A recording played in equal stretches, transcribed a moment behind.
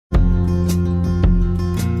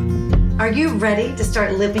Are you ready to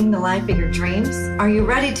start living the life of your dreams? Are you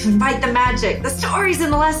ready to invite the magic, the stories,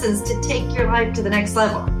 and the lessons to take your life to the next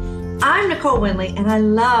level? I'm Nicole Winley, and I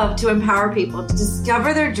love to empower people to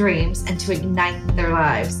discover their dreams and to ignite their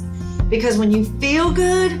lives. Because when you feel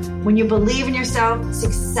good, when you believe in yourself,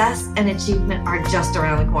 success and achievement are just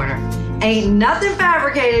around the corner. Ain't nothing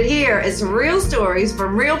fabricated here. It's real stories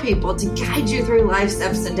from real people to guide you through life's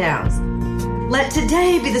ups and downs. Let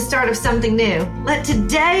today be the start of something new. Let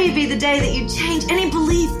today be the day that you change any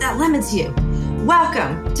belief that limits you.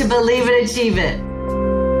 Welcome to Believe It, Achieve It.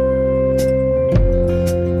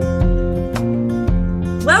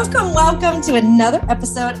 Welcome to another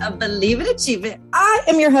episode of Believe It, Achieve It. I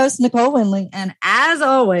am your host, Nicole Winley, and as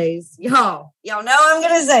always, y'all know I'm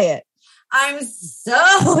going to say it. I'm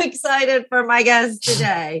so excited for my guest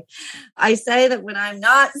today. I say that when I'm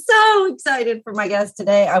not so excited for my guest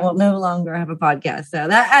today, I will no longer have a podcast. So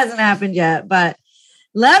that hasn't happened yet. But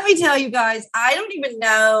let me tell you guys, I don't even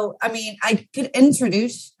know. I mean, I could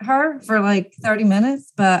introduce her for like 30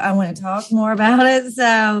 minutes, but I want to talk more about it.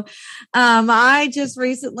 So I just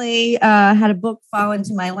recently had a book fall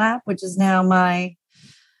into my lap, which is now I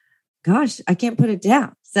can't put it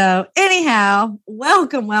down. So anyhow,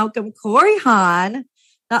 welcome, Corey Hahn,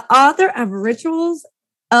 the author of Rituals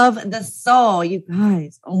of the Soul. You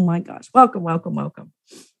guys, oh my gosh, welcome.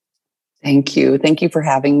 Thank you. Thank you for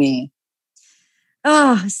having me.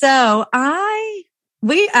 Oh, so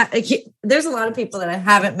there's a lot of people that I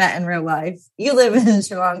haven't met in real life. You live in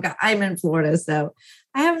Sri Lanka. I'm in Florida, so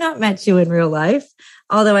I have not met you in real life,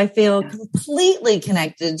 although I feel completely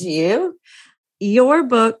connected to you. Your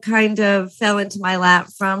book kind of fell into my lap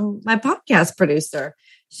from my podcast producer.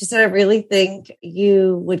 She said, I really think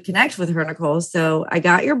you would connect with her, Nicole. So I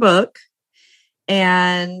got your book,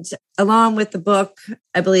 and along with the book,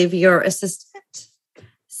 I believe your assistant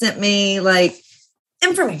sent me like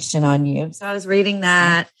information on you. So I was reading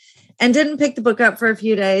that and didn't pick the book up for a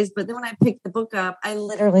few days. But then when I picked the book up, I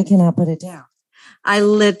literally cannot put it down. I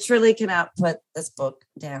literally cannot put this book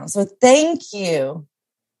down. So thank you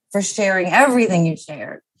for sharing everything you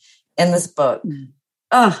shared in this book.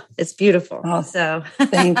 Oh, it's beautiful. Oh, so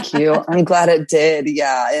thank you. I'm glad it did.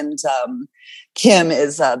 Yeah. And Kim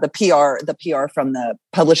is the PR from the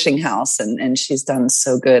publishing house. And she's done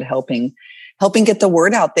so good helping get the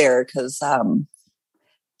word out there. Cause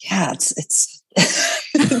it's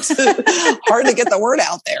hard to get the word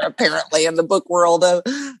out there apparently in the book world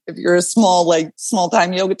if you're a small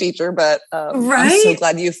time yoga teacher, but right? I'm so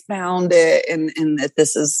glad you found it and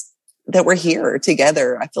that we're here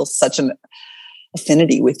together. I feel such an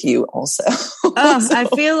affinity with you also. I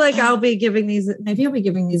feel like I'll be giving these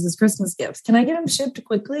as Christmas gifts. Can I get them shipped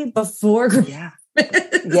quickly before? Yeah.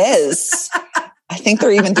 Yes. I think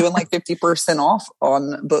they're even doing like 50% off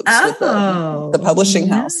on books with the publishing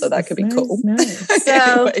house. So that could be cool. Nice.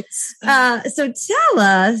 So tell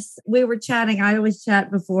us, we were chatting. I always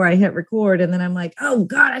chat before I hit record. And then I'm like, oh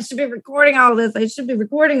God, I should be recording all this.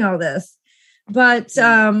 But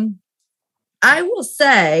I will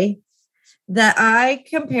say that I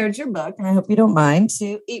compared your book, and I hope you don't mind,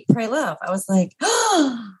 to Eat, Pray, Love. I was like,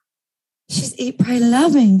 oh, she's Eat, Pray,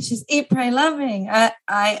 Loving. I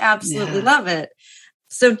absolutely love it.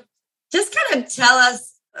 So just kind of tell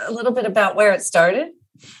us a little bit about where it started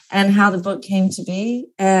and how the book came to be.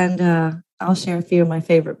 And I'll share a few of my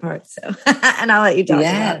favorite parts. So, and I'll let you talk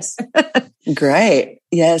about it. Great.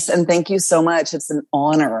 Yes. And thank you so much. It's an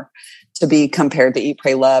honor to be compared to Eat,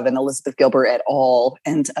 Pray, Love and Elizabeth Gilbert et al.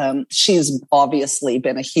 And she's obviously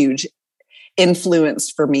been a huge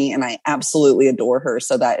influence for me, and I absolutely adore her.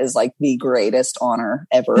 So that is like the greatest honor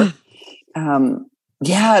ever. And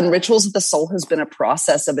Rituals of the Soul has been a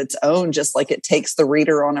process of its own, just like it takes the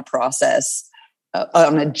reader on a process,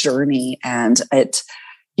 on a journey. And it,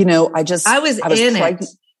 I was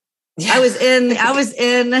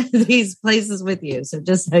in these places with you. So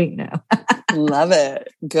just so you know. Love it.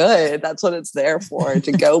 Good. That's what it's there for,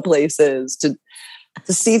 to go places, to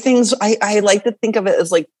see things. I like to think of it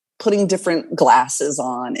as like putting different glasses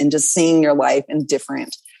on and just seeing your life in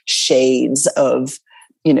different shades of,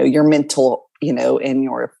 your mental, and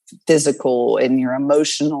your physical and your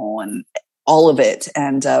emotional and all of it.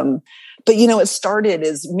 And, but it started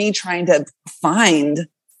as me trying to find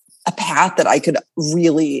a path that I could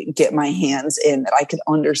really get my hands in, that I could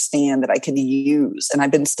understand, that I could use. And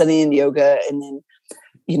I've been studying yoga, and then,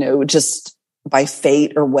 just by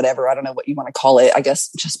fate or whatever, I don't know what you want to call it. I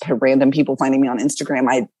guess just by random people finding me on Instagram,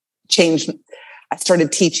 I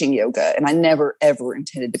started teaching yoga, and I never, ever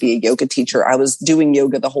intended to be a yoga teacher. I was doing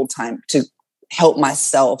yoga the whole time to help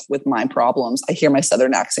myself with my problems. I hear my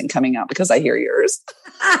Southern accent coming out because I hear yours.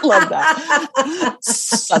 Love that.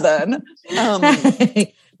 Southern.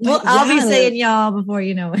 Well, I'll be saying y'all before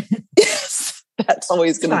you know it. Yes, that's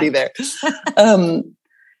always going to be there.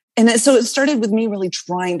 So it started with me really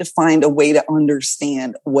trying to find a way to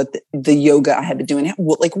understand what the yoga I had been doing.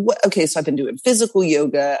 Okay, so I've been doing physical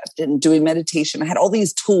yoga, I've been doing meditation. I had all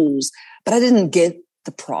these tools, but I didn't get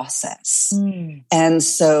the process. And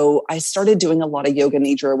so I started doing a lot of yoga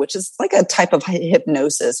nidra, which is like a type of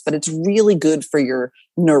hypnosis, but it's really good for your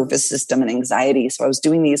nervous system and anxiety. So I was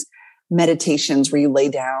doing these meditations where you lay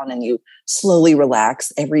down and you slowly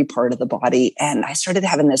relax every part of the body. And I started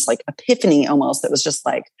having this like epiphany almost that was just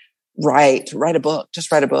like, write a book,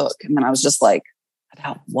 just write a book. And then I was just like,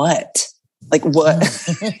 about what? Like what,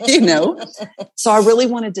 So I really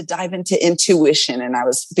wanted to dive into intuition. And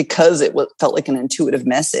because it felt like an intuitive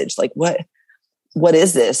message, like what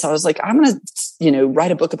is this? So I was like, I'm going to,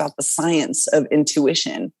 write a book about the science of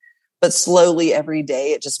intuition. But slowly every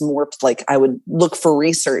day it just morphed. Like I would look for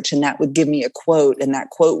research and that would give me a quote, and that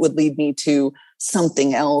quote would lead me to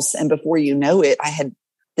something else. And before you know it, I had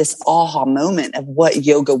this aha moment of what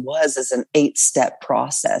yoga was as an 8-step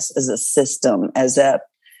process, as a system, as a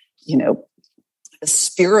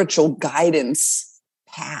spiritual guidance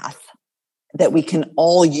path that we can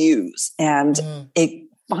all use. And it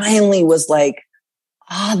finally was like,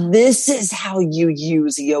 this is how you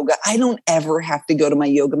use yoga. I don't ever have to go to my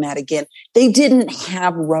yoga mat again. They didn't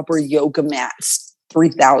have rubber yoga mats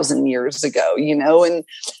 3,000 years ago, And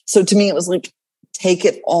so to me, it was like, take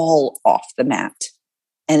it all off the mat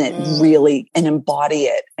and and embody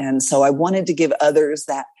it. And so I wanted to give others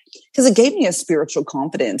that, because it gave me a spiritual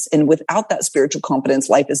confidence. And without that spiritual confidence,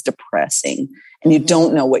 life is depressing, and you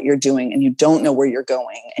don't know what you're doing, and you don't know where you're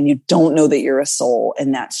going, and you don't know that you're a soul.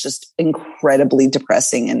 And that's just incredibly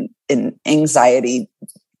depressing and anxiety,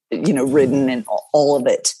 ridden and all of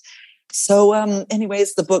it. So,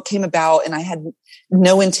 anyways, the book came about, and I had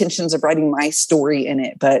no intentions of writing my story in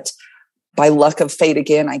it, but by luck of fate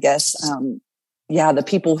again, I guess, the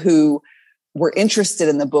people who were interested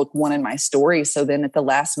in the book wanted my story. So then at the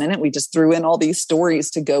last minute, we just threw in all these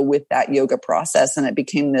stories to go with that yoga process. And it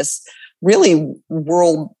became this really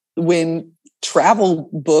whirlwind travel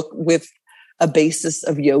book with a basis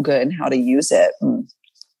of yoga and how to use it.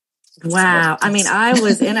 Wow. I mean, I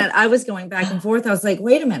was in it. I was going back and forth. I was like,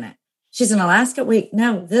 wait a minute. She's in Alaska. Wait,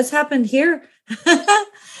 no, this happened here.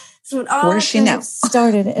 So where's she now? It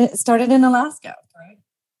started in Alaska, right?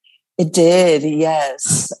 It did,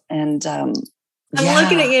 yes. And I'm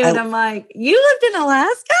looking at you and I'm like, you lived in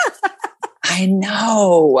Alaska? I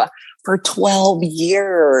know, for 12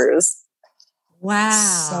 years.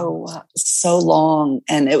 Wow. So long.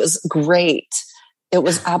 And it was great. It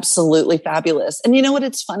was absolutely fabulous. And you know what?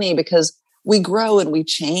 It's funny because we grow and we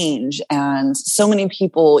change. And so many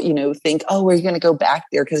people, think, oh, we're going to go back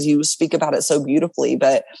there because you speak about it so beautifully.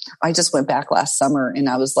 But I just went back last summer and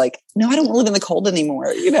I was like, no, I don't live in the cold anymore.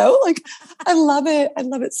 I love it. I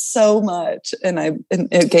love it so much. And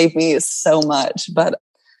it gave me so much, and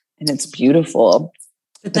it's beautiful.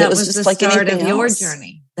 But that was the start of your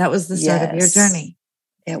journey. That was the start of your journey.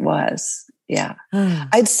 It was. Yeah.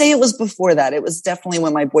 I'd say it was before that. It was definitely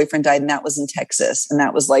when my boyfriend died, and that was in Texas. And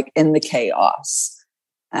that was like in the chaos.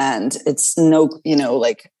 And it's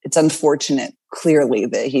it's unfortunate clearly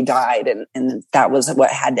that he died and that was what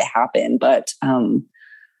had to happen. But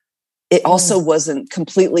it also wasn't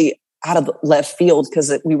completely out of left field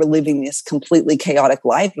because we were living this completely chaotic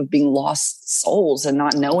life of being lost souls and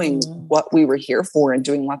not knowing what we were here for and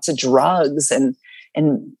doing lots of drugs and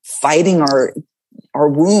fighting our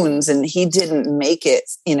wounds. And he didn't make it,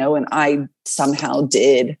 and I somehow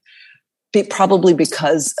did, probably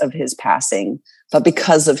because of his passing, but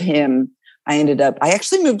because of him, I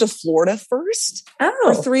actually moved to Florida first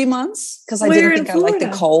for 3 months because I didn't think I liked the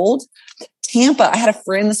cold. Tampa. I had a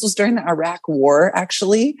friend, this was during the Iraq War,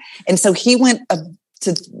 actually. And so he went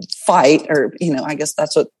to fight, or, I guess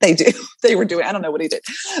that's what they were doing. I don't know what he did,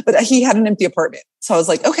 but he had an empty apartment. So I was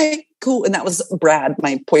like, okay, cool. And that was Brad,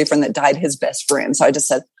 my boyfriend that died, his best friend. So I just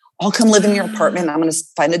said, I'll come live in your apartment. I'm going to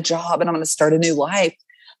find a job and I'm going to start a new life.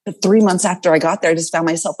 But 3 months after I got there, I just found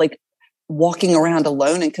myself like walking around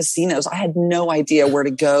alone in casinos. I had no idea where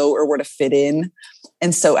to go or where to fit in.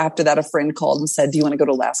 And so after that, a friend called and said, do you want to go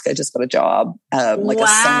to Alaska? I just got a job, a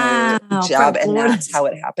summer job. And that's how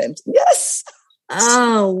it happened. Yes.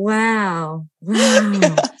 Oh, wow.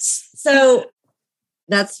 Yes. So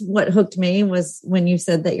that's what hooked me, was when you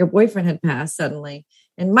said that your boyfriend had passed suddenly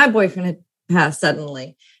and my boyfriend had passed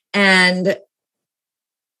suddenly. And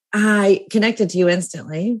I connected to you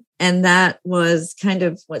instantly. And that was kind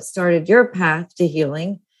of what started your path to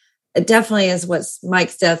healing. It definitely is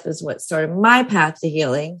Mike's death is what started my path to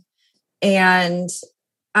healing. And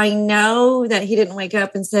I know that he didn't wake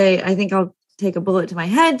up and say, I think I'll take a bullet to my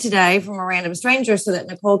head today from a random stranger so that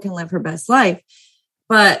Nicole can live her best life.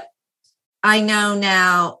 But I know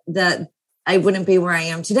now that I wouldn't be where I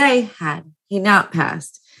am today had he not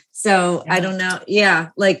passed. So I don't know. Yeah.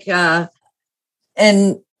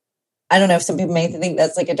 And I don't know if some people may think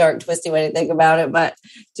that's like a dark, twisty way to think about it, but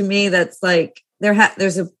to me, that's like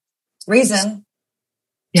there's a reason.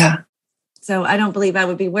 Yeah. So I don't believe I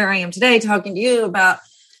would be where I am today talking to you about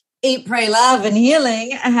eat, pray, love, and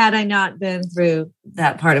healing had I not been through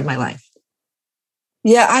that part of my life.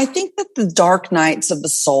 Yeah, I think that the dark nights of the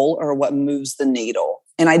soul are what moves the needle.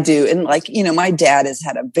 And I do. And my dad has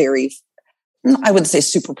had a very, I wouldn't say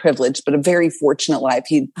super privileged, but a very fortunate life.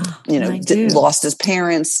 He, lost his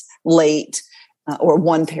parents late, or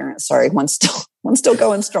one parent, sorry, one's still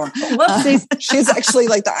going strong. She's actually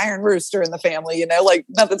like the iron rooster in the family, like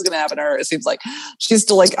nothing's going to happen to her. It seems like she's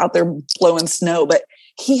still like out there blowing snow, but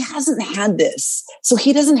he hasn't had this. So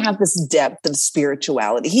he doesn't have this depth of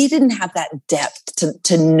spirituality. He didn't have that depth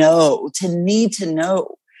to know, to need to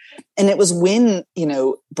know. And it was when,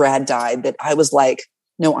 Brad died that I was like,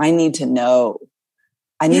 no, I need to know.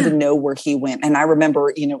 I need to know where he went. And I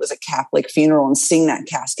remember, it was a Catholic funeral and seeing that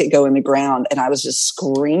casket go in the ground. And I was just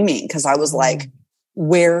screaming because I was like,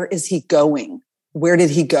 where is he going? Where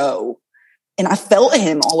did he go? And I felt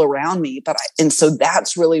him all around me. And so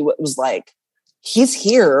that's really what was like, he's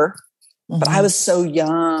here, but I was so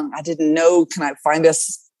young. I didn't know, can I find a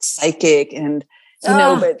psychic? And,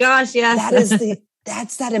 but gosh, yes.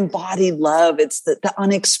 that's that embodied love. It's the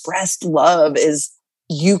unexpressed love is,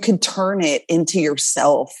 you can turn it into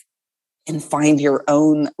yourself and find your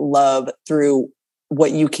own love through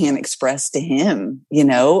what you can express to him,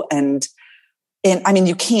 and I mean,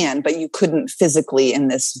 you can, but you couldn't physically in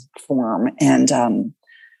this form. And,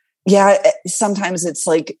 sometimes it's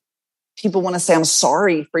like people want to say, I'm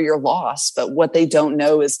sorry for your loss, but what they don't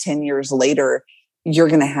know is 10 years later, you're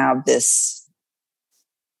going to have this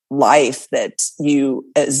life that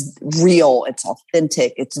is real. It's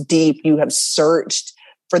authentic. It's deep. You have searched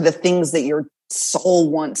for the things that your soul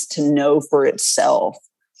wants to know for itself.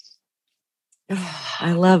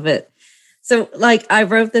 I love it. So I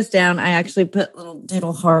wrote this down. I actually put little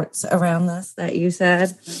doodle hearts around this that you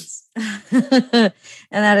said. And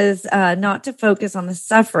that is not to focus on the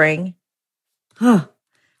suffering. Right?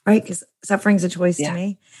 Because suffering's a choice to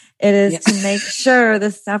me. It is to make sure the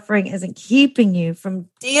suffering isn't keeping you from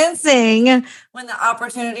dancing when the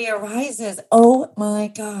opportunity arises. Oh my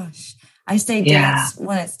gosh. I say dance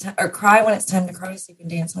when it's time, or cry when it's time to cry, so you can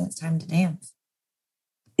dance when it's time to dance.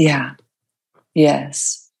 Yeah.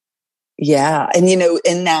 Yes. Yeah. And,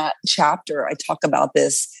 in that chapter, I talk about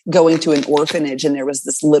this going to an orphanage, and there was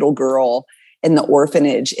this little girl in the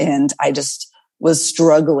orphanage, and I just was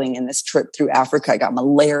struggling in this trip through Africa. I got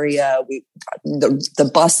malaria.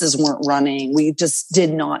 The buses weren't running. We just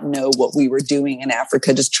did not know what we were doing in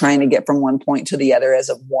Africa, just trying to get from one point to the other as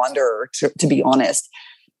a wanderer, to be honest.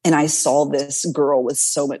 And I saw this girl with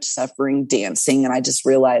so much suffering dancing. And I just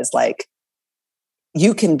realized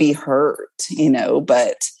you can be hurt,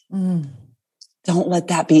 but don't let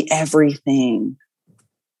that be everything.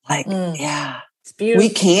 It's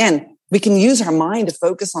beautiful. We can use our mind to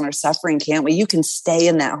focus on our suffering, can't we? You can stay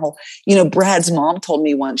in that whole, Brad's mom told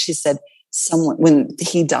me once, she said, when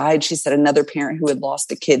he died, she said another parent who had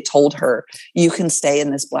lost a kid told her, you can stay in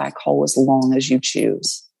this black hole as long as you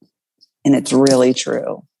choose. And it's really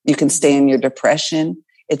true. You can stay in your depression.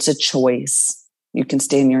 It's a choice. You can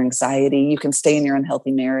stay in your anxiety. You can stay in your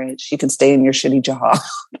unhealthy marriage. You can stay in your shitty job.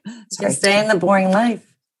 You can stay in the boring life.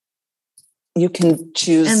 You can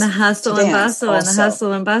choose. And the hustle and bustle also. And the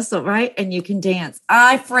hustle and bustle, right? And you can dance.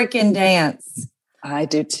 I freaking dance. I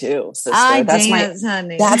do too, sister.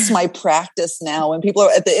 Honey. That's my practice now. When people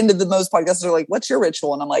are at the end of the most podcasts, they're like, what's your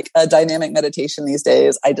ritual? And I'm like, a dynamic meditation these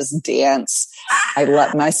days. I just dance. I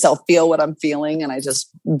let myself feel what I'm feeling and I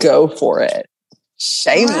just go for it.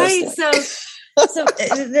 Shamelessly. Right. So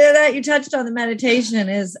that you touched on the meditation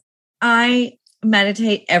is I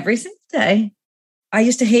meditate every single day. I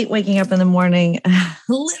used to hate waking up in the morning.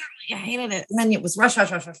 Literally, I hated it. And then it was rush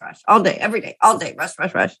all day, every day, all day,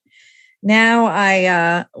 rush. Now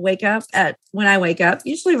I wake up when I wake up,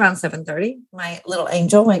 usually around 7:30. My little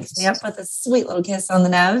angel wakes me up with a sweet little kiss on the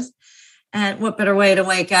nose. And what better way to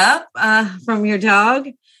wake up from your dog?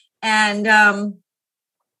 And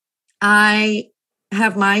I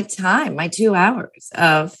have my time, my 2 hours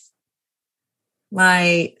of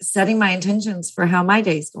my setting my intentions for how my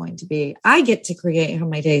day is going to be. I get to create how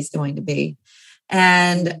my day is going to be.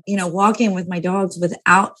 And, walking with my dogs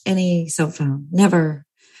without any cell phone, never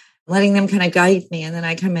letting them kind of guide me. And then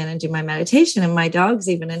I come in and do my meditation, and my dogs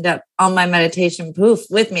even end up on my meditation poof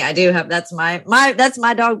with me. I do have, that's my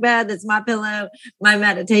dog bed. That's my pillow, my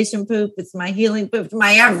meditation poof. It's my healing poof,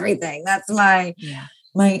 my everything. That's my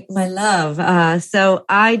love. So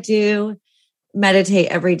I do meditate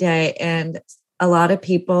every day, and a lot of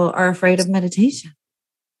people are afraid of meditation.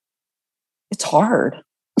 It's hard.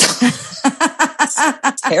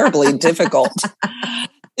 It's terribly difficult.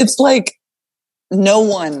 It's like no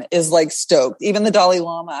one is like stoked. Even the Dalai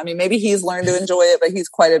Lama. I mean, maybe he's learned to enjoy it, but he's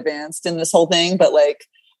quite advanced in this whole thing. But like,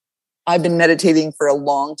 I've been meditating for a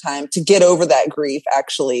long time to get over that grief.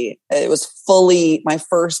 Actually, it was my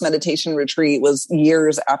first meditation retreat was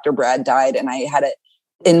years after Brad died, and I had it,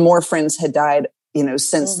 and more friends had died,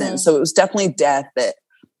 since then. So it was definitely death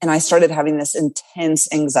and I started having this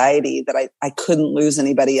intense anxiety that I couldn't lose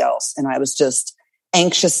anybody else. And I was just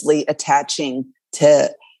anxiously attaching to,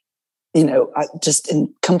 just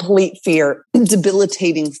in complete fear,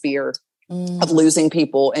 debilitating fear of losing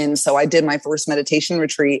people. And so I did my first meditation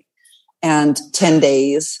retreat, and 10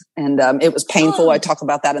 days. And it was painful. I talk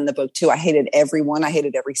about that in the book too. I hated everyone. I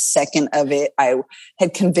hated every second of it. I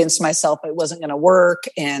had convinced myself it wasn't going to work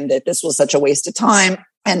and that this was such a waste of time.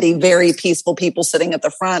 And the very peaceful people sitting at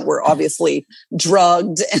the front were obviously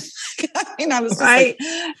drugged. And I was just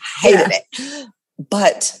hated it.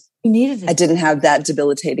 But you needed it. I didn't have that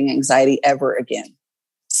debilitating anxiety ever again.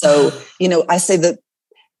 So, I say that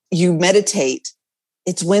you meditate.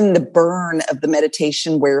 It's when the burn of the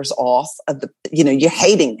meditation wears off you're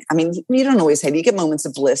hating it. I mean, you don't always hate it. You get moments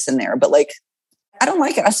of bliss in there, but like, I don't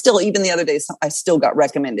like it. I still, even the other day, I still got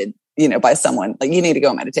recommended, by someone like, you need to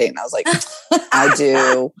go meditate. And I was like, I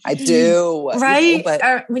do. Right.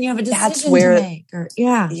 But when you have a decision to make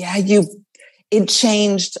it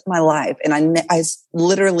changed my life. And I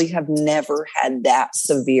literally have never had that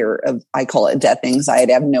severe of, I call it death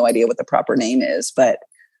anxiety. I have no idea what the proper name is, but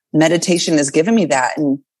meditation has given me that.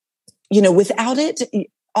 And, without it,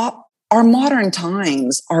 our modern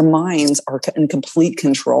times, our minds are in complete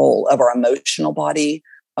control of our emotional body,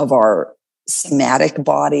 of our somatic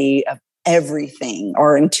body, of everything,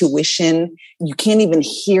 our intuition. You can't even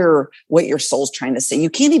hear what your soul's trying to say. You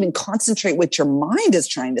can't even concentrate what your mind is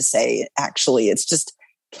trying to say. Actually, it's just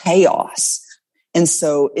chaos. And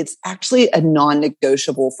so it's actually a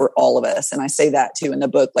non-negotiable for all of us. And I say that too in the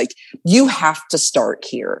book, like you have to start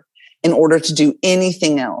here in order to do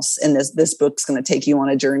anything else. And this book's going to take you on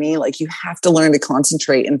a journey. Like you have to learn to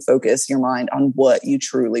concentrate and focus your mind on what you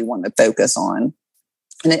truly want to focus on.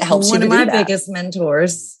 And it helps you to do that. One of my biggest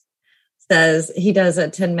mentors says he does a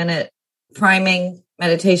 10-minute priming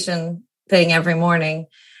meditation thing every morning.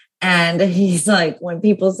 And he's like, when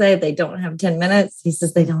people say they don't have 10 minutes, he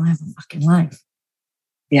says they don't have a fucking life.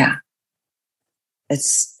 Yeah.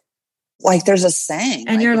 It's like there's a saying.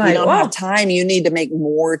 And you're if like, you don't have time, you need to make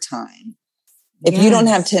more time. If you don't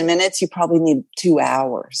have 10 minutes, you probably need 2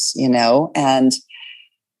 hours, And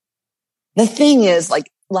the thing is, like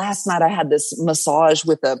last night I had this massage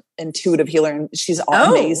with a intuitive healer, and she's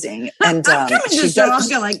amazing. And she does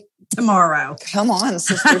like tomorrow. Come on,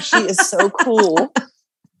 sister. She is so cool.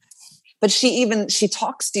 But she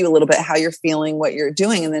talks to you a little bit how you're feeling, what you're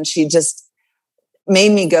doing. And then she just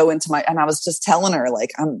made me go into and I was just telling her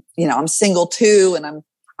like, I'm single too. And I'm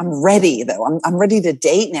ready though. I'm ready to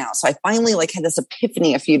date now. So I finally had this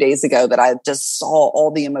epiphany a few days ago that I just saw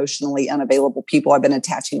all the emotionally unavailable people I've been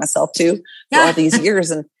attaching myself to for all these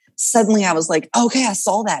years. And suddenly I was like, okay, I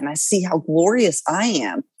saw that. And I see how glorious I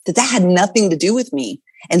am, that had nothing to do with me.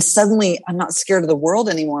 And suddenly I'm not scared of the world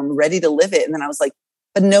anymore. I'm ready to live it. And then I was like,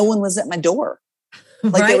 but no one was at my door.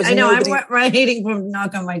 Like there was nobody. I'm waiting for them to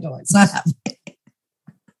knock on my door. It's not happening.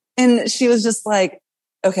 And she was just like,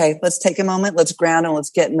 okay, let's take a moment. Let's ground and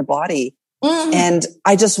let's get in the body. Mm-hmm. And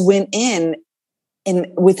I just went in, and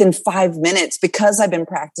within 5 minutes, because I've been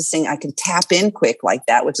practicing, I can tap in quick like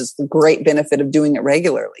that, which is the great benefit of doing it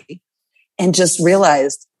regularly. And just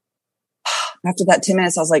realized after that 10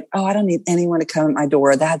 minutes, I was like, oh, I don't need anyone to come at my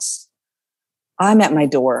door. I'm at my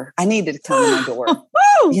door. I needed to come to my door.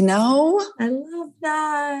 I love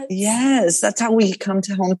that. Yes. That's how we come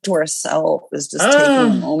home to ourselves, is just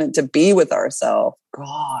taking a moment to be with ourselves.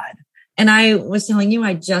 God. And I was telling you,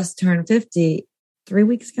 I just turned 50 3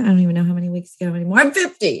 weeks ago. I don't even know how many weeks ago anymore. I'm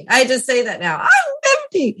 50. I just say that now. I'm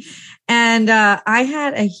 50. And I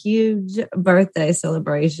had a huge birthday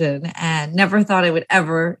celebration and never thought I would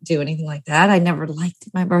ever do anything like that. I never liked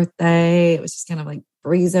my birthday. It was just kind of like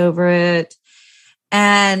breeze over it.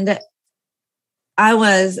 And I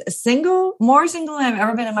was more single than I've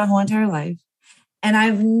ever been in my whole entire life. And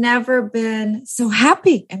I've never been so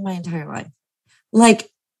happy in my entire life.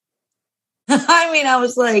 Like, I mean, I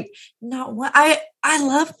was like, no, what? I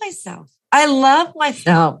love myself. I love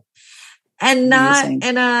myself. And not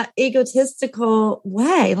in a egotistical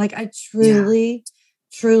way. Like I truly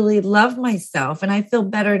love myself. And I feel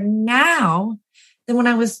better now than when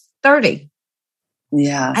I was 30.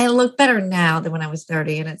 Yeah. I look better now than when I was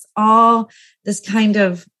 30. And it's all this kind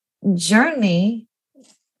of journey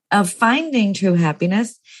of finding true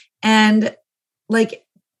happiness. And like,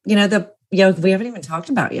 you know, the yoga, we haven't even talked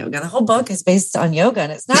about yoga. The whole book is based on yoga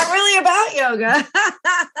and it's not really about yoga.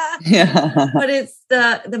 But it's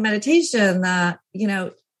the meditation, you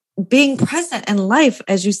know, being present in life.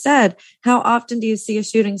 As you said, how often do you see a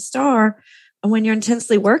shooting star when you're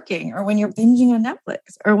intensely working or when you're binging on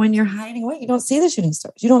Netflix or when you're hiding away? You don't see the shooting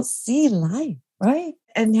stars. You don't see life, right?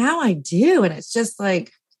 And now I do. And it's just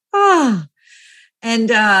like, And,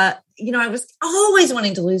 you know, I was always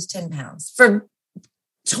wanting to lose 10 pounds for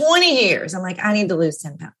 20 years. I'm like, I need to lose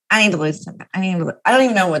 10 pounds. I need to lose 10 pounds. I don't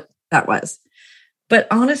even know what that was. But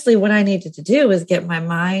honestly, what I needed to do was get my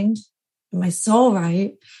mind and my soul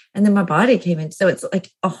right. And then my body came in. So it's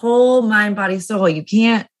like a whole mind, body, soul. You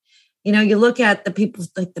can't, you know, you look at the people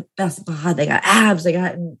like the best bod, they got abs,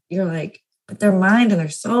 and you're like, but their mind and their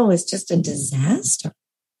soul is just a disaster.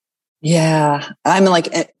 Yeah. I'm like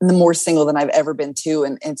the more single than I've ever been too.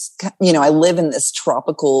 And it's, you know, I live in this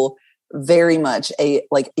tropical, very much a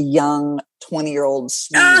young 20-year-old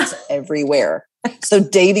Swedes everywhere. So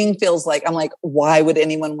dating feels like, I'm like, why would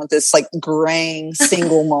anyone want this like graying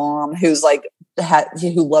single mom who's like,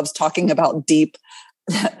 who loves talking about deep,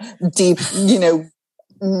 you know,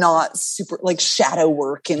 not super like shadow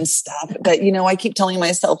work and stuff. But, you know, I keep telling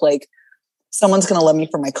myself like, someone's going to love me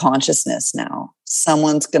for my consciousness now.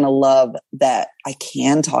 Someone's going to love that I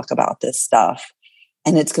can talk about this stuff.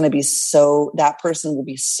 And it's going to be that person will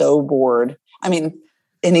be so bored. I mean,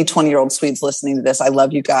 any 20-year-old Swedes listening to this, I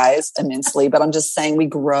love you guys immensely, but I'm just saying we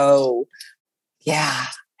grow. Yeah.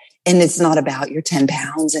 And it's not about your 10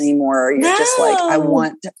 pounds anymore. You're just like, I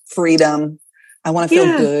want freedom. I want to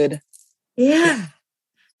feel good. Yeah.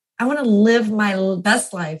 I want to live my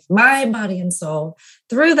best life, my body and soul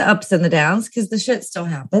through the ups and the downs, because the shit still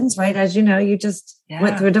happens, right? As you know, you just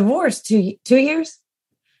went through a divorce, 2 years.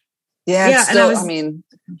 Yeah. Still, I'm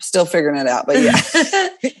still figuring it out, but yeah.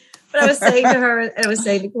 But I was saying to her, and I was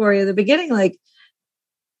saying to Corey in the beginning, like,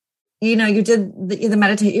 you know, you did the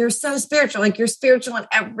meditate. You're so spiritual, like you're spiritual in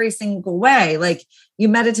every single way. Like you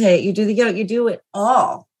meditate, you do the yoga, you do it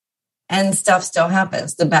all, and stuff still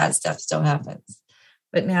happens. The bad stuff still happens.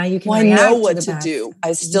 But now you can. Well, I know what to do.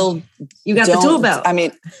 I still you got the tool belt. I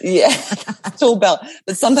mean, yeah, tool belt.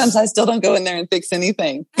 But sometimes I still don't go in there and fix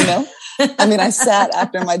anything. You know, I mean, I sat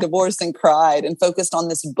after my divorce and cried and focused on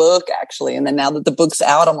this book actually. And then now that the book's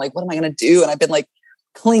out, I'm like, what am I going to do? And I've been like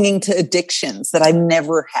clinging to addictions that I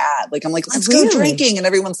never had. Like I'm like, let's go drinking, and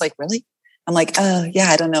everyone's like, really? I'm like, yeah,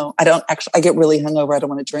 I don't know. I get really hungover. I don't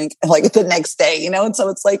want to drink like the next day, you know. And so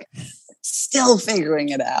it's like still figuring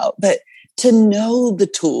it out, but. To know the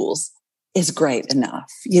tools is great enough,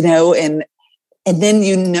 you know, and then,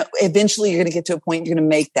 you know, eventually you're going to get to a point you're going to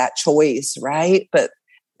make that choice. Right. But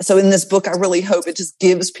so in this book, I really hope it just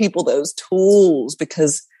gives people those tools,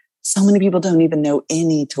 because so many people don't even know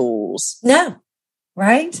any tools. No.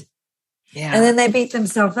 Right. Yeah. And then they beat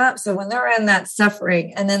themselves up. So when they're in that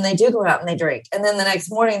suffering and then they do go out and they drink, and then the next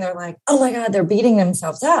morning they're like, oh my God, they're beating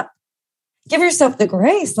themselves up. Give yourself the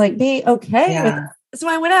grace, like be okay with it. So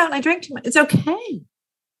I went out and I drank too much. It's okay.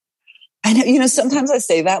 I know, you know, sometimes I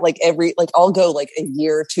say that I'll go like a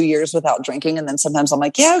year, 2 years without drinking. And then sometimes I'm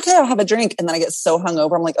like, yeah, okay, I'll have a drink. And then I get so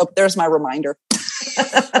hungover. I'm like, oh, there's my reminder.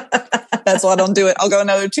 That's why I don't do it. I'll go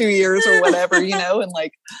another 2 years or whatever, you know, and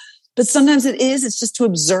like, but sometimes it's just to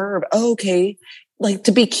observe, okay, like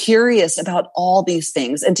to be curious about all these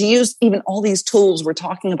things and to use even all these tools we're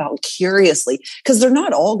talking about curiously, because they're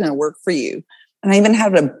not all going to work for you. And I even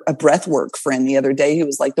had a breath work friend the other day who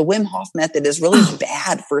was like, the Wim Hof method is really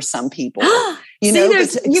bad for some people. You know,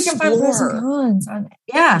 you can find pros and cons on it.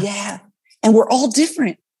 Yeah. Yeah. And we're all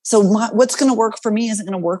different. So what's going to work for me isn't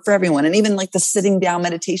going to work for everyone. And even like the sitting down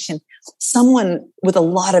meditation, someone with a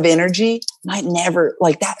lot of energy might never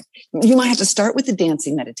like that. You might have to start with the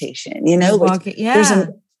dancing meditation, you know, there's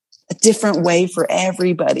a different way for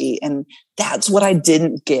everybody. And that's what I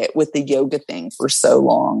didn't get with the yoga thing for so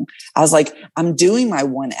long. I was like, I'm doing my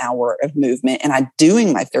 1 hour of movement and I'm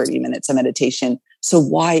doing my 30 minutes of meditation. So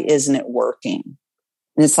why isn't it working?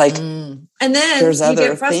 And it's like, and then you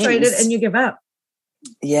get frustrated and you give up.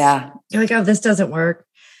 Yeah. You're like, oh, this doesn't work.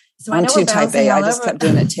 So I'm I know too type A. I just kept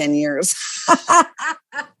doing it 10 years.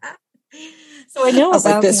 So I know I was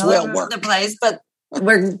like, this will over work. the place, but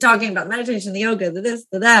we're talking about meditation, the yoga, the this,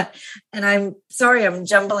 the that. And I'm sorry, I'm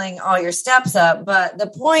jumbling all your steps up, but the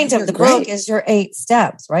point of the book is your 8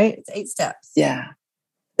 steps, right? It's 8 steps. Yeah.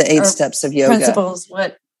 The 8 steps of yoga. Principles.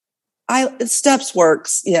 Steps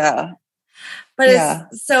works. Yeah.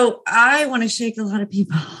 But so I want to shake a lot of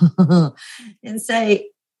people and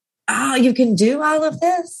say, oh, you can do all of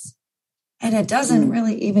this. And it doesn't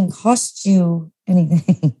really even cost you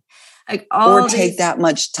anything. Or take that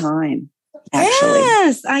much time, actually.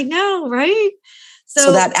 Yes, I know, right?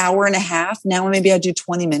 So that hour and a half, now maybe I do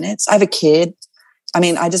 20 minutes. I have a kid. I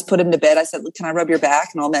mean, I just put him to bed. I said, can I rub your back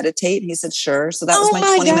and I'll meditate? And he said, sure. So that was my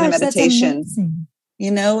 20-minute meditation.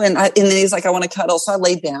 And then he's like, I want to cuddle. So I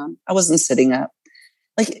laid down. I wasn't sitting up.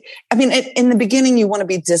 Like, I mean, in the beginning, you want to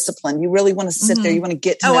be disciplined. You really want to sit there. You want to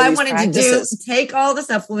get to know these practices. To take all the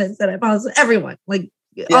supplements that I possibly, everyone,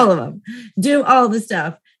 all of them, do all the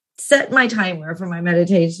stuff, set my timer for my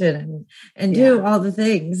meditation and do all the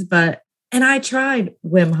things. And I tried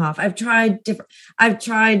Wim Hof. I've tried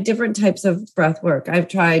different types of breath work. I've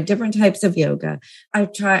tried different types of yoga. I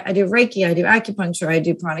do Reiki. I do acupuncture. I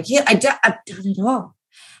do pranic healing. I've done it all.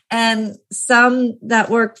 And some that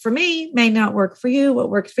work for me may not work for you. What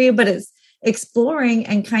works for you, but it's exploring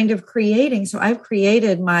and kind of creating. So I've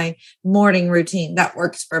created my morning routine that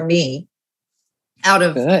works for me out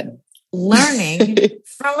of learning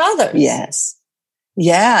from others. Yes.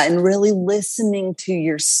 Yeah. And really listening to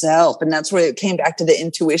yourself. And that's where it came back to the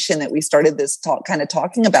intuition that we started this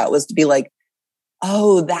talking about, was to be like,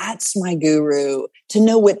 oh, that's my guru, to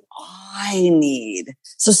know what I need.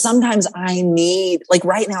 So sometimes I need, like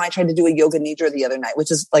right now, I tried to do a yoga nidra the other night,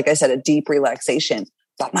 which is, like I said, a deep relaxation,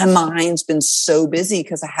 but my mind's been so busy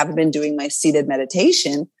because I haven't been doing my seated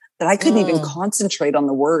meditation that I couldn't even concentrate on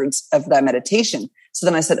the words of that meditation. So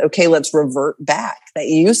then I said, okay, let's revert back. That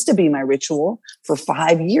used to be my ritual for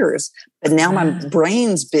 5 years, but now my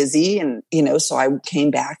brain's busy. And, so I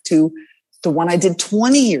came back to the one I did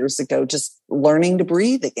 20 years ago, just learning to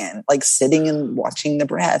breathe again, like sitting and watching the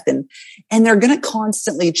breath, and they're going to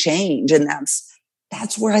constantly change. And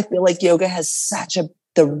that's where I feel like yoga has such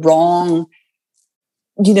the wrong,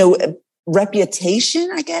 reputation,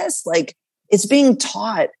 I guess. Like, it's being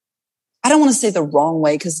taught, I don't want to say the wrong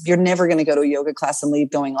way, because you're never going to go to a yoga class and leave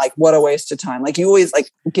going like, what a waste of time. Like, you always like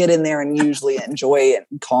get in there and usually enjoy it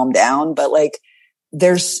and calm down. But like,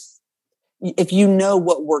 if you know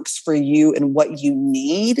what works for you and what you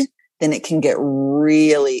need, then it can get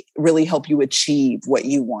really, really help you achieve what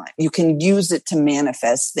you want. You can use it to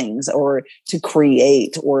manifest things or to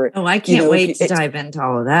create or. Oh, I can't wait to dive into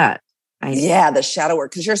all of that. The shadow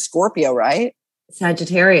work. Cause you're a Scorpio, right?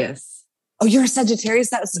 Sagittarius. Oh, you're a Sagittarius?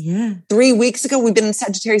 That was 3 weeks ago. We've been in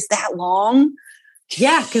Sagittarius that long.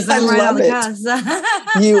 Yeah, because I'm right on the cusp.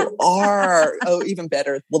 You are. Oh, even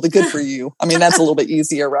better. Well, the good for you. I mean, that's a little bit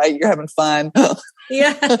easier, right? You're having fun.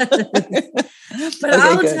 Yeah. But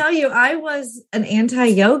I'll tell you, I was an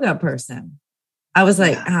anti-yoga person. I was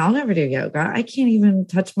like, I'll never do yoga. I can't even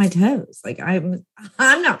touch my toes. Like I'm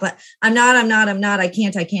not. I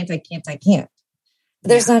can't.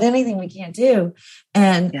 There's not anything we can't do.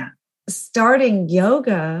 And starting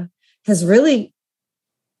yoga has really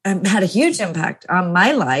had a huge impact on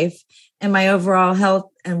my life and my overall health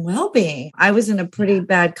and well-being. I was in a pretty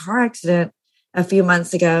bad car accident a few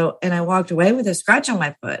months ago, and I walked away with a scratch on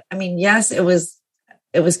my foot. I mean, yes, it was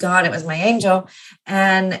God, it was my angel,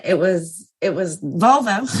 and it was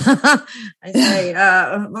Volvo. I say,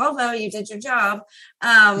 Volvo, you did your job.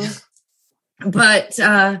 But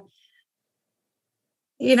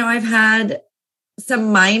I've had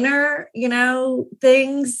some minor,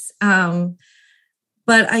 things.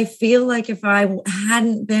 But I feel like if I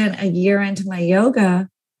hadn't been a year into my yoga,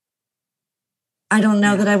 I don't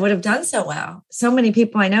know that I would have done so well. So many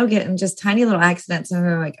people I know get in just tiny little accidents and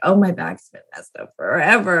they're like, oh, my back's been messed up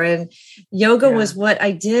forever. And yoga was what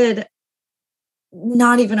I did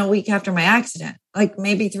not even a week after my accident, like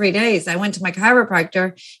maybe 3 days. I went to my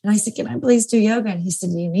chiropractor and I said, can I please do yoga? And he said,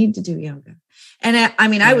 you need to do yoga. And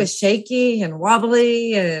I was shaky and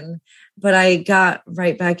wobbly, but I got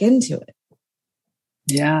right back into it.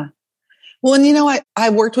 Yeah. Well, and I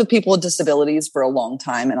worked with people with disabilities for a long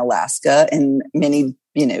time in Alaska, and many,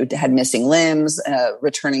 had missing limbs,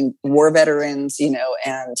 returning war veterans,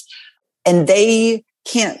 and they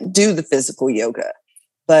can't do the physical yoga.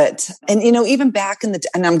 But, even back in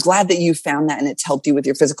and I'm glad that you found that and it's helped you with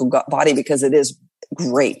your physical body, because it is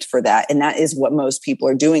great for that. And that is what most people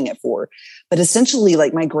are doing it for. But essentially,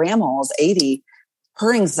 like my grandma's 80,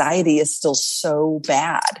 her anxiety is still so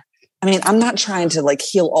bad. I mean, I'm not trying to like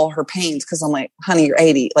heal all her pains because I'm like, honey, you're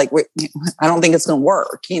 80. Like, I don't think it's going to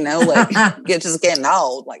work, like you're just getting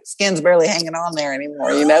old, like skin's barely hanging on there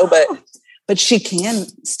anymore, but she can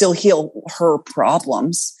still heal her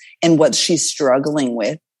problems and what she's struggling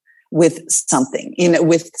with something,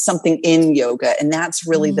 with something in yoga. And that's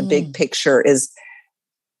really the big picture is,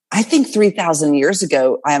 I think 3,000 years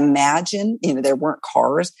ago, I imagine, there weren't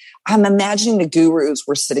cars. I'm imagining the gurus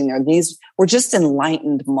were sitting there. These were just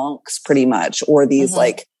enlightened monks pretty much, or these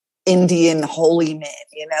like Indian holy men,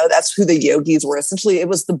 that's who the yogis were. Essentially, it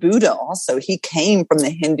was the Buddha also. He came from the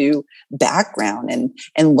Hindu background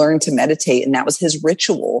and learned to meditate. And that was his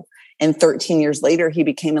ritual. And 13 years later, he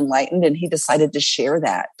became enlightened and he decided to share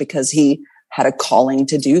that because he had a calling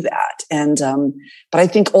to do that. And, but I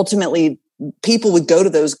think ultimately, people would go to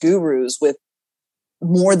those gurus with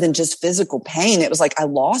more than just physical pain. It was like, I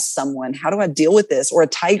lost someone. How do I deal with this? Or a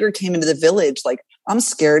tiger came into the village. Like, I'm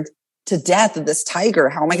scared to death of this tiger.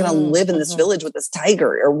 How am I going to live in this village with this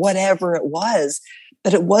tiger or whatever it was?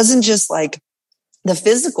 But it wasn't just like the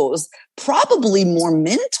physical. It was probably more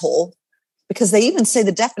mental, because they even say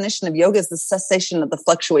the definition of yoga is the cessation of the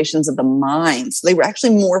fluctuations of the mind. So they were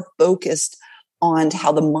actually more focused on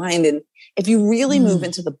how the mind, and if you really move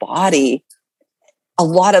into the body, a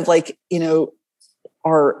lot of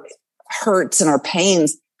our hurts and our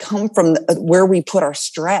pains come from where we put our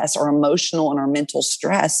stress, our emotional and our mental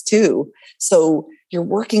stress too. So you're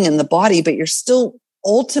working in the body, but you're still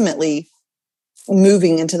ultimately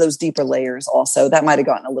moving into those deeper layers also. That might have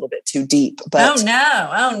gotten a little bit too deep, but oh no.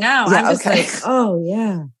 Yeah, I'm just like, oh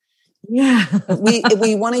yeah. Yeah.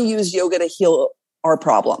 we want to use yoga to heal our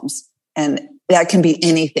problems. And that can be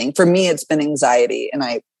anything. For me, it's been anxiety. And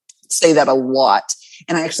I say that a lot.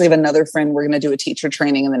 And I actually have another friend, we're going to do a teacher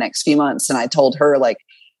training in the next few months. And I told her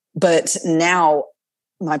but now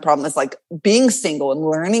my problem is like being single and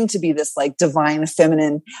learning to be this like divine,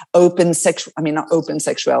 feminine, not open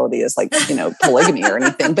sexuality is like, polygamy or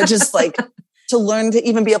anything, but just like to learn to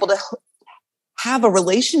even be able to have a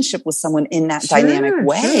relationship with someone in that dynamic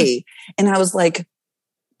way. And I was like,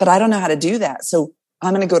 but I don't know how to do that. So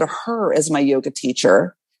I'm going to go to her as my yoga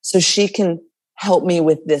teacher so she can help me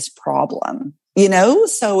with this problem,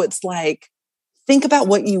 So it's like, think about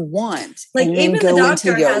what you want. Like and even then go the doctor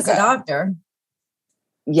into yoga. has a doctor.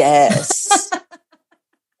 Yes.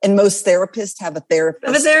 And most therapists have a therapist.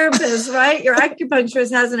 Have a therapist, right? Your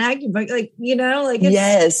acupuncturist has an acupuncturist,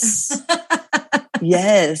 Yes.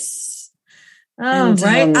 Yes. Oh,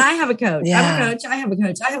 right. I have a coach. Yeah. I'm a coach. I have a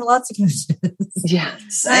coach. I have lots of coaches. Yeah.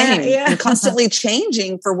 Same. And constantly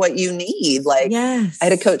changing for what you need. Like I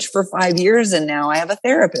had a coach for 5 years and now I have a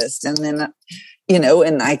therapist. And then,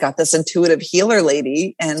 and I got this intuitive healer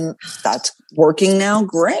lady and that's working now.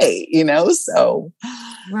 Great. So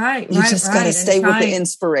right. You just got to stay with the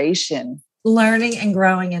inspiration. Learning and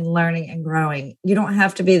growing and learning and growing. You don't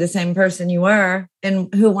have to be the same person you were.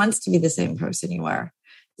 And who wants to be the same person you were?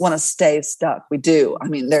 Want to stay stuck. We do. I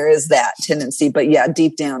mean, there is that tendency, but yeah,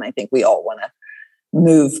 deep down, I think we all want to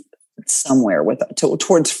move somewhere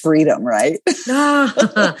towards freedom, right?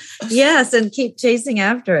 Yes. And keep chasing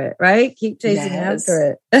after it, right? Keep chasing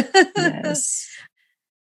after it. Yes.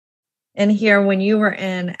 And here, when you were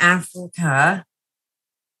in Africa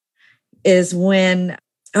is when,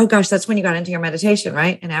 oh gosh, that's when you got into your meditation,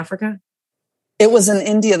 right? In Africa? It was in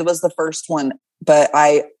India. That was the first one. But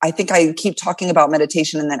I think I keep talking about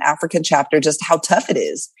meditation in that African chapter, just how tough it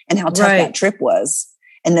is and how tough that trip was.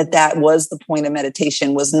 And that was the point of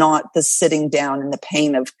meditation, was not the sitting down and the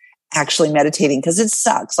pain of actually meditating, because it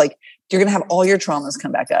sucks. Like you're going to have all your traumas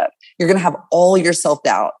come back up. You're going to have all your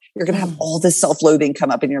self-doubt. You're going to have all this self-loathing come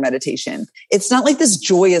up in your meditation. It's not like this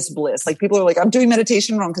joyous bliss. Like people are like, I'm doing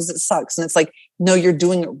meditation wrong because it sucks. And it's like, no, you're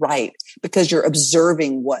doing it right because you're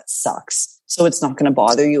observing what sucks. So it's not going to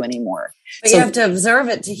bother you anymore. But you have to observe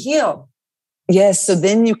it to heal. Yes. So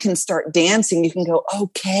then you can start dancing. You can go,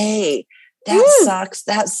 okay, that sucks.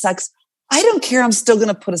 That sucks. I don't care. I'm still going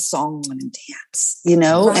to put a song on and dance,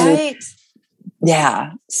 Right.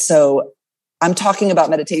 And so I'm talking about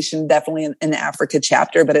meditation definitely in the Africa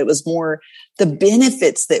chapter, but it was more the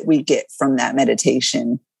benefits that we get from that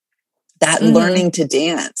meditation. That learning to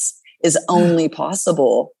dance is only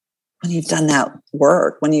possible when you've done that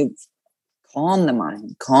work, when you've calmed the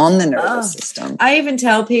mind, calm the nervous system. I even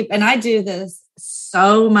tell people, and I do this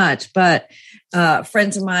so much, but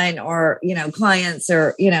friends of mine or, clients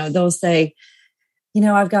or, they'll say,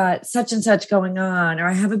 I've got such and such going on, or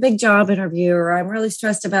I have a big job interview, or I'm really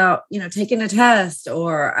stressed about, taking a test,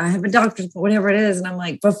 or I have a doctor's, whatever it is. And I'm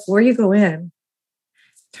like, before you go in,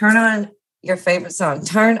 turn on your favorite song,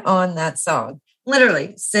 turn on that song,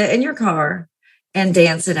 literally sit in your car and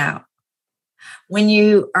dance it out. When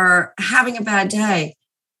you are having a bad day,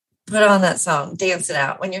 put on that song, dance it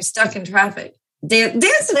out. When you're stuck in traffic, dance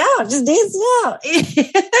it out. Just dance it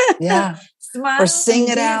out. Yeah. Smile or sing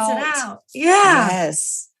it out. Yeah.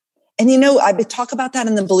 Yes. And, you know, I talk about that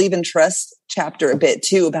in the Believe and Trust chapter a bit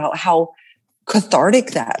too, about how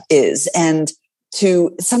cathartic that is. And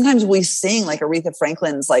sometimes we sing like Aretha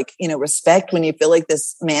Franklin's, like, you know, respect when you feel like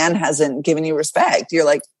this man hasn't given you respect. You're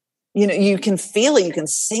like, you know, you can feel it. You can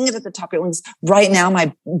sing it at the top of your lungs. Right now,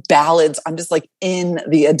 my ballads, I'm just like in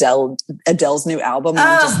the Adele's new album. And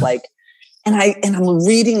I'm just like, and I'm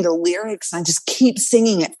reading the lyrics and I just keep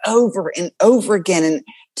singing it over and over again. And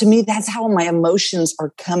to me, that's how my emotions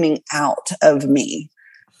are coming out of me.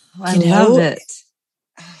 I love it.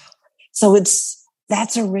 So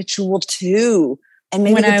that's a ritual too. And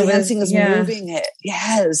maybe the dancing is moving it.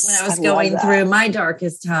 Yes. When I was going through my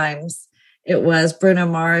darkest times, it was Bruno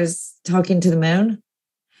Mars, Talking to the Moon.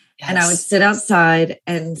 Yes. And I would sit outside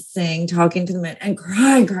and sing Talking to the Moon and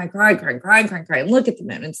cry, and look at the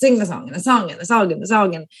moon and sing the song and the song and the song and the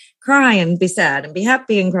song and cry and be sad and be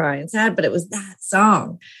happy and cry and sad. But it was that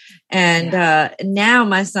song. And now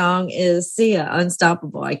my song is Sia,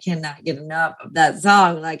 Unstoppable. I cannot get enough of that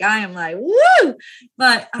song. Like I am like, woo!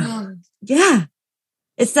 But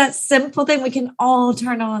it's that simple thing. We can all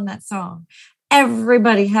turn on that song.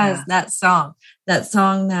 Everybody has that song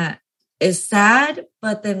that is sad,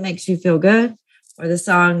 but then makes you feel good, or the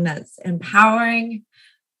song that's empowering.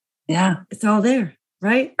 Yeah. It's all there,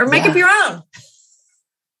 right? Or make up your own.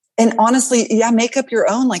 And honestly, make up your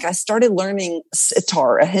own. Like I started learning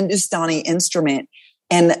sitar, a Hindustani instrument,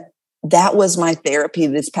 and that was my therapy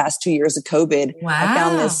this past 2 years of COVID. Wow. I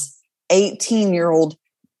found this 18-year-old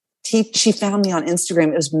she found me on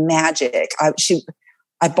Instagram. It was magic.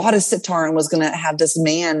 I bought a sitar and was going to have this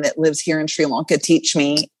man that lives here in Sri Lanka teach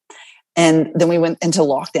me. And then we went into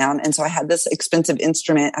lockdown. And so I had this expensive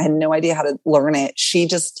instrument. I had no idea how to learn it.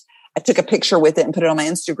 I took a picture with it and put it on my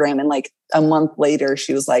Instagram. And like a month later,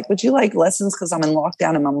 she was like, would you like lessons? Cause I'm in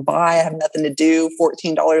lockdown in Mumbai. I have nothing to do,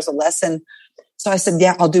 $14 a lesson. So I said,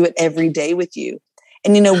 yeah, I'll do it every day with you.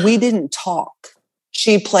 And, you know, we didn't talk.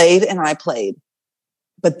 She played and I played,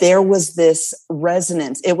 but there was this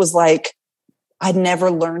resonance. It was like, I'd never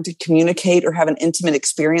learned to communicate or have an intimate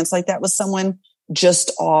experience like that with someone,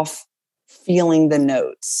 just off feeling the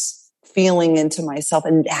notes, feeling into myself.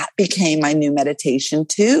 And that became my new meditation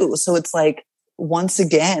too. So it's like, once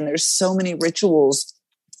again, there's so many rituals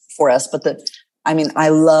for us, but I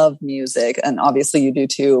love music and obviously you do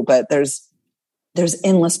too, but there's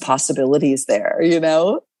endless possibilities there, you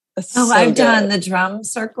know? I've done the drum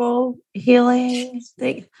circle healing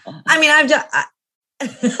thing. I've done,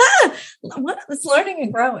 it's learning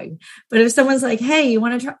and growing. But if someone's like, hey, you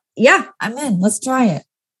want to try? Yeah, I'm in. Let's try it.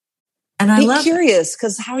 And I love curious,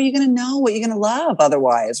 because how are you going to know what you're going to love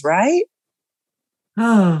otherwise, right?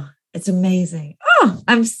 Oh, it's amazing. Oh,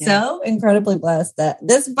 I'm so incredibly blessed that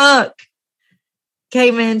this book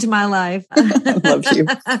came into my life. I love you.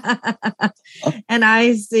 And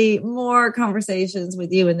I see more conversations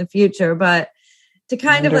with you in the future. But to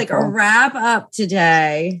kind of like wrap up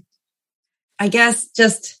today, I guess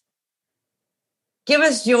just give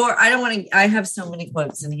us I have so many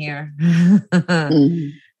quotes in here,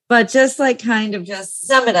 but just like kind of just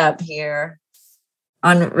sum it up here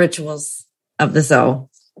on rituals of the soul.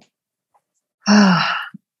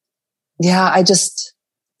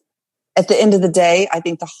 At the end of the day, I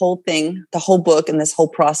think the whole book and this whole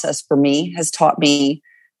process for me has taught me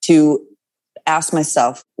to ask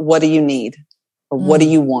myself, what do you need? Or what do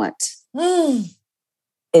you want?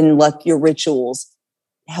 And let your rituals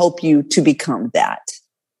help you to become that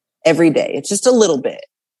every day. It's just a little bit.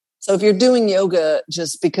 So if you're doing yoga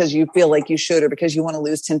just because you feel like you should, or because you want to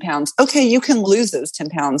lose 10 pounds, okay, you can lose those 10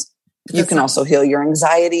 pounds. You can also heal your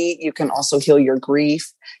anxiety. You can also heal your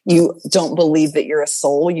grief. You don't believe that you're a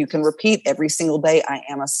soul. You can repeat every single day, I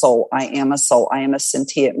am a soul. I am a soul. I am a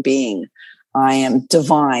sentient being. I am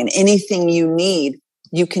divine. Anything you need,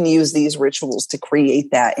 you can use these rituals to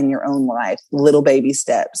create that in your own life. Little baby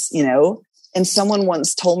steps, you know? And someone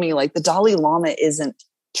once told me, like, the Dalai Lama isn't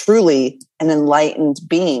truly an enlightened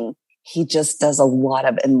being. He just does a lot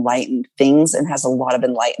of enlightened things and has a lot of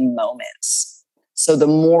enlightened moments. So the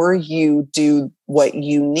more you do what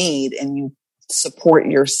you need and you support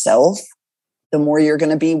yourself, the more you're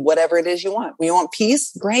going to be whatever it is you want. You want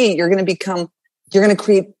peace? Great. You're going to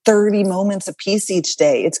create 30 moments of peace each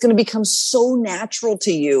day. It's going to become so natural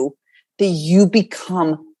to you that you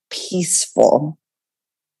become peaceful,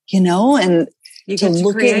 you know, and you to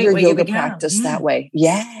look at your yoga practice that way.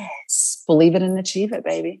 Yes. Believe it and achieve it,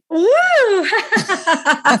 baby. Woo!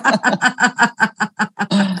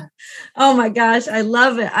 Oh my gosh, I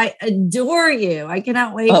love it. I adore you. I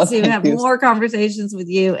cannot wait to have more conversations with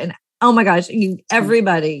you. And oh my gosh,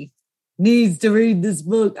 everybody needs to read this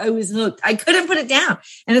book. I was hooked. I couldn't put it down.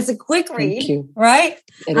 And it's a quick read, right?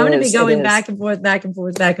 I'm going to be going back and forth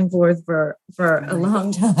for a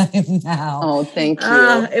long time now. Oh, thank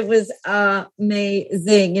you. It was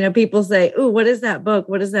amazing. You know, people say, "Oh, what is that book?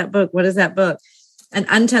 What is that book? What is that book?" And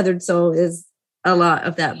Untethered Soul is a lot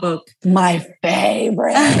of that book. My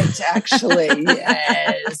favorite, actually.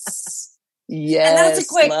 Yes. Yes. And that's a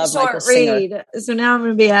quick, short read. So now I'm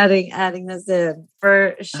going to be adding this in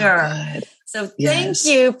for sure. Oh, so thank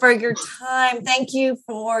you for your time. Thank you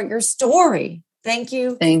for your story. Thank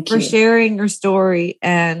you for sharing your story.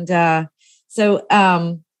 And so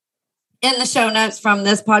in the show notes from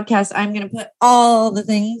this podcast, I'm going to put all the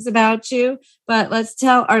things about you, but let's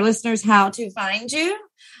tell our listeners how to find you,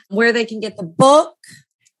 where they can get the book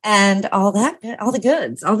and all that, all the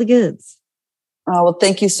goods. Oh, well,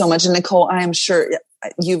 thank you so much. And Nicole, I am sure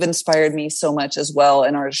you've inspired me so much as well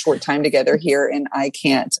in our short time together here. And I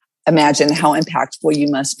can't imagine how impactful you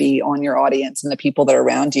must be on your audience and the people that are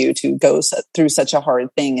around you to go through such a hard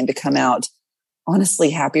thing and to come out honestly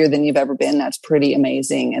happier than you've ever been. That's pretty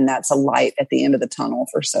amazing. And that's a light at the end of the tunnel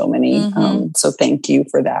for so many. Mm-hmm. So thank you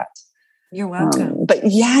for that. You're welcome. But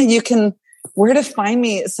yeah, you can, where to find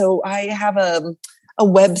me. So I have a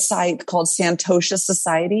website called Santosha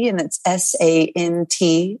Society, and it's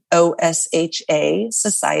Santosha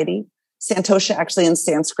Society. Santosha actually in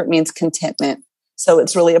Sanskrit means contentment. So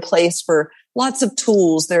it's really a place for lots of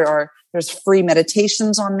tools. There's free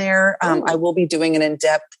meditations on there. I will be doing an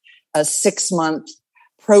in-depth 6-month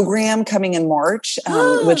program coming in March,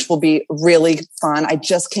 which will be really fun. I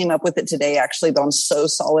just came up with it today, actually, but I'm so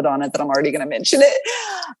solid on it that I'm already going to mention it.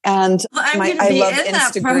 And I love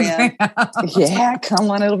Instagram. Yeah, come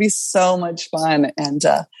on. It'll be so much fun. And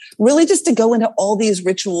really just to go into all these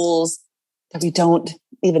rituals that we don't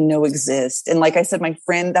even know exist. And like I said, my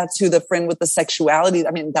friend, that's who the friend with the sexuality,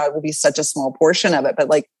 I mean, that will be such a small portion of it, but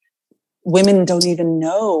like women don't even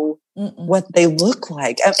know what they look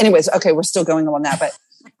like. Anyways, okay, we're still going on that, but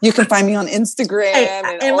you can find me on Instagram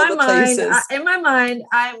and all the places. In my mind,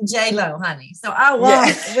 I'm J-Lo, honey. So I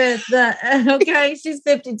walk with okay, she's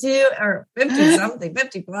 52 or 50 something,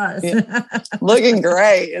 50 plus. Yeah. Looking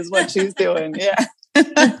great is what she's doing. Yeah.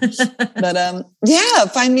 But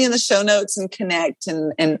find me in the show notes and connect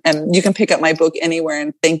and you can pick up my book anywhere.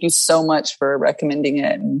 And thank you so much for recommending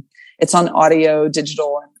it. And it's on audio,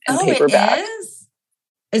 digital, and paperback. It is?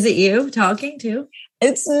 Is it you talking too?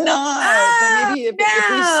 It's not. But maybe if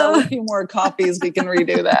we sell a few more copies, we can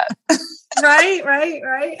redo that.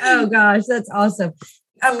 Right. Oh gosh, that's awesome.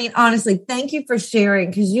 I mean, honestly, thank you for sharing,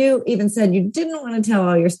 because you even said you didn't want to tell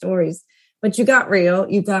all your stories, but you got real,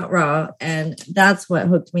 you got raw, and that's what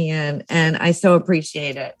hooked me in. And I so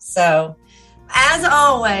appreciate it. So as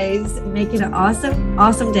always, make it an awesome,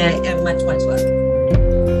 awesome day and much, much love.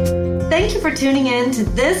 Thank you for tuning in to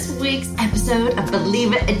this week's episode of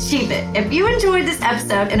Believe It, Achieve It. If you enjoyed this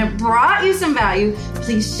episode and it brought you some value,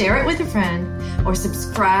 please share it with a friend or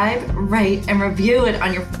subscribe, rate, and review it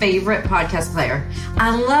on your favorite podcast player.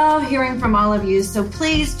 I love hearing from all of you, so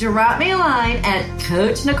please drop me a line at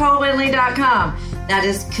CoachNicoleWindley.com. That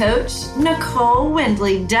is Coach Nicole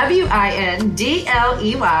Windley, WINDLEY.com.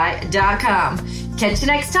 Catch you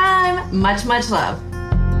next time. Much, much love.